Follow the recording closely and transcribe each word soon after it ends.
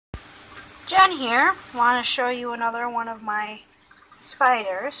Jen here. Want to show you another one of my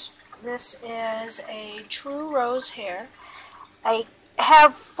spiders. This is a true rose hair. I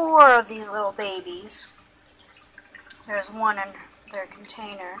have 4 of these little babies. There's one in their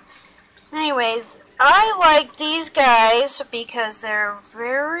container. Anyways, I like these guys because they're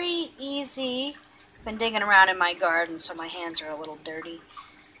very easy. I've been digging around in my garden, so my hands are a little dirty.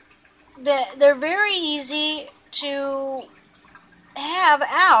 They're very easy to have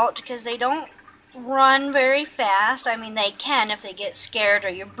out because they don't run very fast. I mean, they can if they get scared or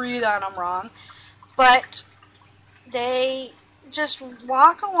you breathe on them wrong, but they just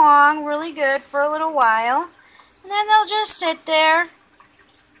walk along really good for a little while, and then they'll just sit there.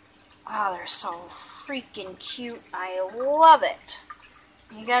 Oh, they're so freaking cute. I love it.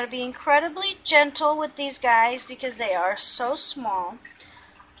 You got to be incredibly gentle with these guys because they are so small.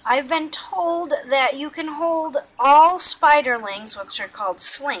 I've been told that you can hold all spiderlings, which are called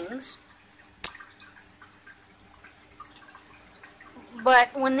slings,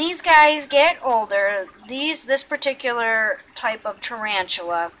 but when these guys get older, this particular type of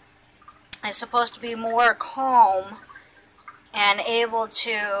tarantula is supposed to be more calm and able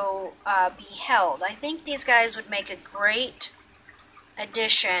to be held. I think these guys would make a great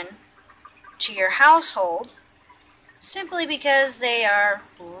addition to your household, simply because they are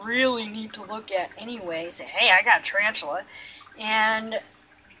really neat to look at anyway. Say, hey, I got a tarantula. And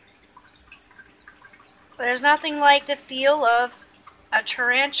there's nothing like the feel of a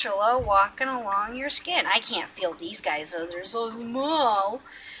tarantula walking along your skin. I can't feel these guys, though. They're so small.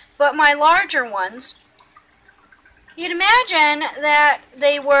 But my larger ones, you'd imagine that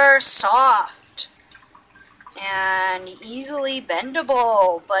they were soft and easily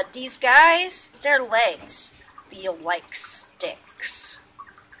bendable. But these guys, their legs feel like sticks.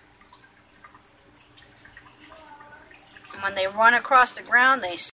 And when they run across the ground, they